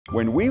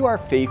When we are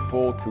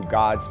faithful to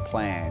God's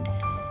plan,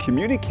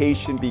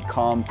 communication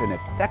becomes an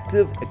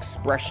effective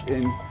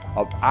expression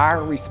of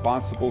our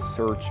responsible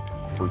search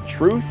for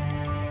truth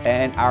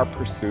and our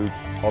pursuit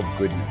of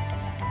goodness.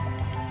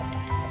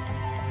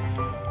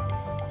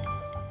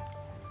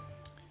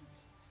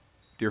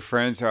 Dear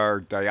friends, our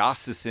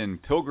diocesan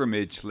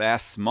pilgrimage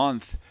last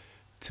month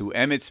to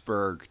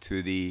Emmitsburg,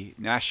 to the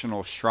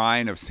National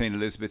Shrine of St.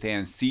 Elizabeth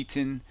Ann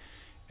Seton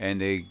and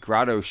the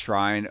Grotto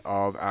Shrine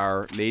of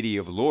Our Lady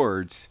of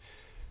Lourdes,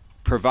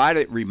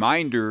 provided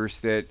reminders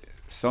that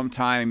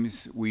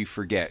sometimes we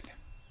forget.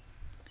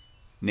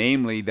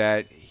 Namely,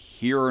 that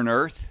here on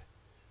earth,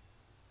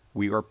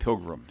 we are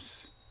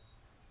pilgrims.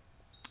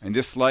 And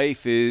this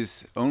life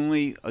is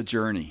only a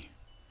journey,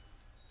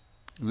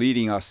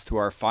 leading us to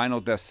our final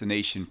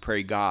destination,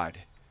 pray God,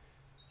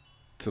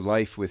 to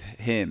life with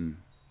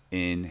Him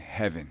in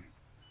heaven.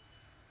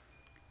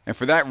 And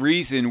for that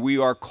reason, we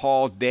are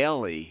called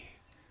daily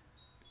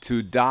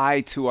to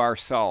die to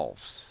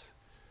ourselves,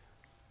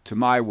 to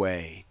my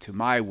way, to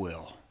my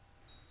will,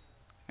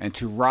 and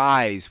to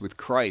rise with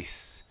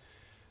Christ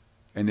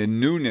and the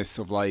newness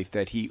of life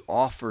that He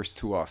offers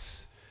to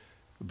us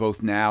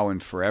both now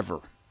and forever.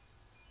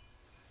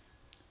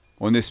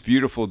 On this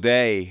beautiful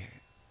day,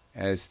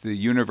 as the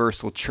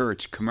Universal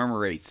Church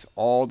commemorates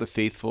all the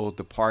faithful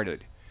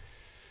departed,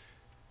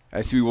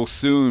 as we will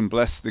soon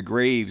bless the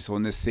graves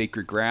on this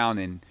sacred ground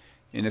and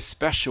in a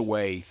special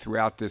way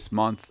throughout this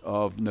month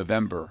of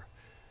November,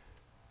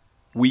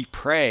 we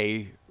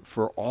pray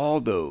for all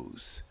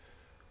those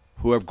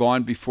who have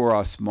gone before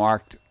us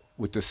marked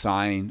with the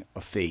sign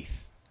of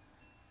faith.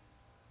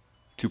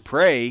 To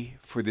pray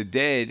for the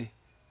dead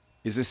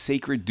is a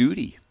sacred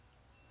duty.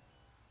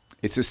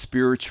 It's a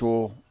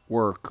spiritual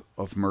work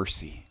of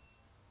mercy.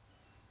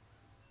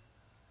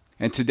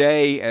 And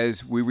today,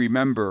 as we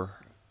remember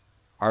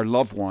our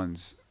loved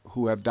ones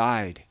who have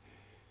died,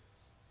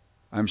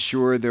 I'm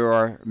sure there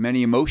are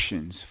many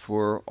emotions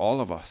for all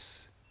of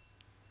us.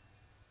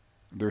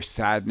 There's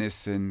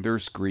sadness and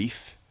there's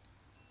grief.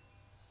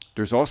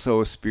 There's also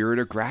a spirit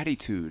of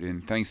gratitude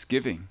and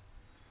thanksgiving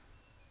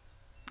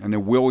and a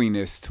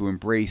willingness to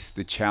embrace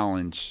the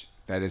challenge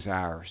that is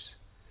ours.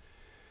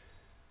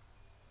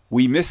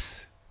 We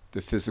miss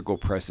the physical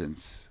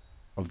presence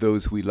of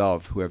those we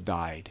love who have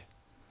died.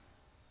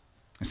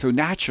 And so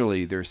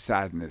naturally there's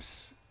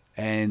sadness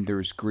and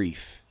there's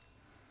grief.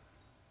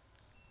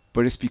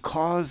 But it's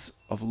because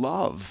of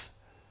love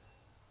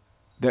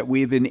that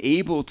we have been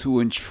able to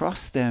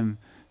entrust them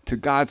to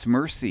God's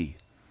mercy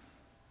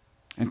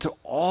and to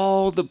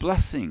all the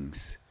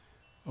blessings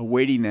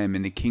awaiting them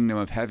in the kingdom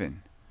of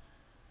heaven.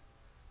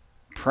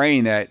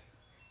 Praying that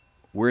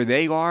where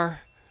they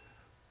are,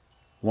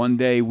 one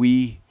day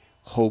we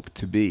hope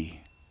to be.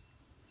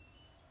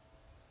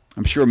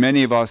 I'm sure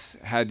many of us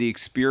had the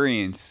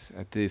experience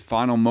at the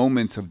final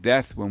moments of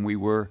death when we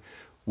were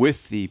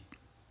with the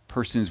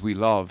persons we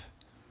love,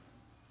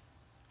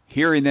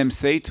 hearing them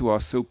say to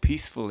us so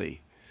peacefully,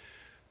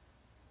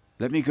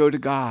 "Let me go to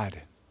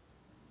God.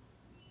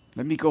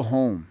 Let me go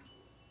home."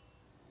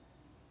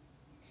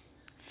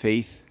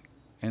 Faith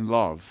and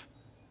love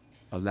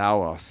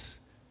allow us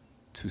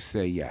to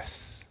say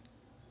yes.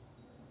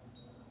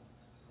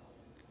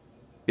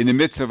 In the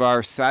midst of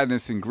our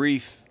sadness and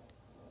grief,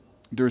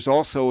 there's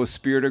also a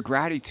spirit of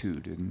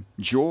gratitude and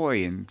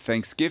joy and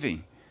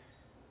thanksgiving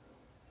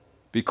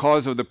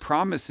because of the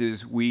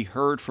promises we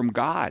heard from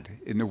God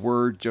in the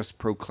word just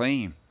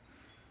proclaimed.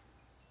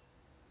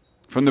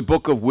 From the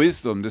book of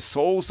wisdom, the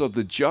souls of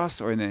the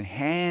just are in the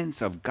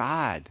hands of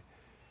God,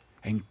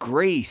 and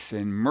grace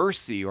and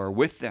mercy are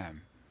with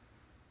them.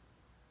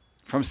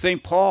 From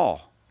St.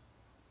 Paul,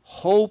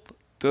 hope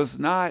does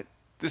not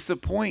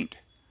disappoint.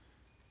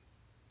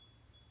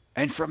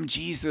 And from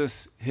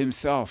Jesus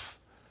Himself,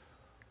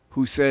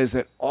 who says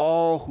that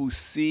all who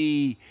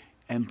see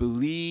and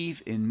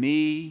believe in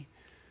me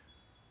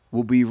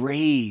will be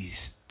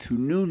raised to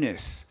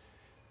newness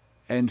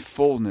and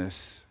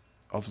fullness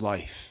of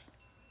life.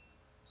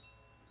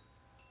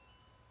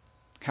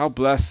 How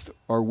blessed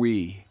are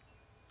we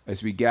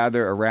as we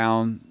gather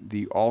around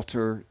the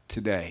altar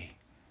today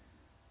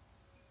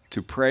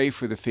to pray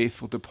for the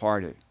faithful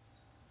departed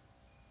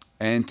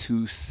and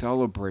to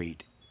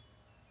celebrate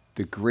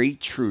the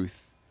great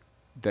truth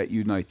that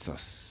unites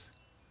us.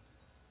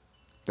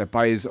 That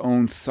by His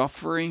own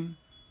suffering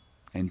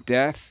and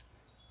death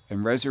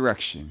and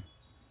resurrection,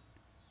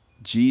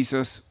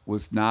 Jesus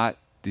was not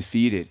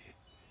defeated.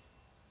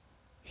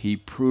 He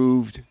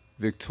proved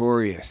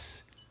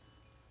victorious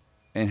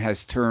and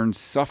has turned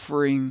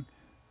suffering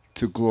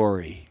to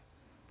glory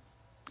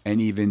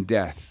and even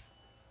death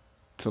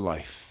to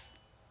life.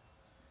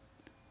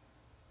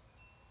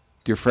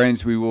 Dear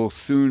friends, we will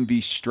soon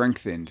be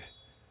strengthened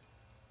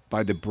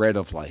by the bread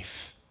of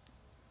life.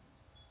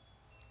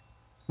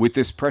 With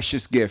this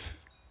precious gift,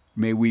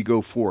 may we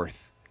go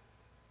forth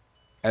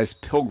as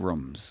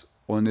pilgrims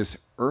on this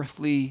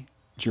earthly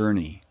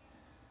journey,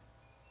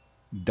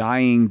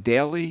 dying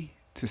daily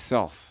to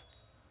self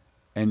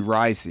and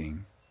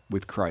rising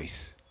with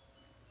Christ.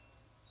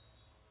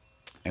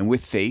 And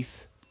with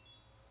faith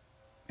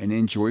and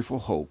in joyful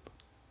hope,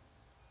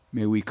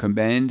 may we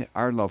commend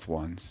our loved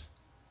ones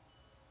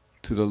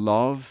to the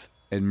love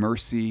and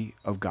mercy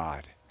of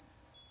God.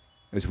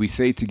 As we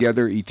say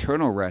together,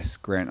 eternal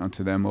rest grant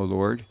unto them, O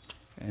Lord,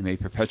 and may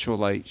perpetual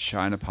light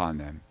shine upon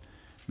them.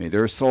 May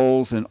their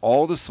souls and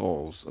all the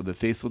souls of the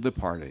faithful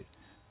departed,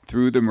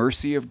 through the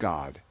mercy of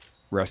God,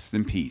 rest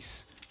in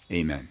peace.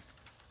 Amen.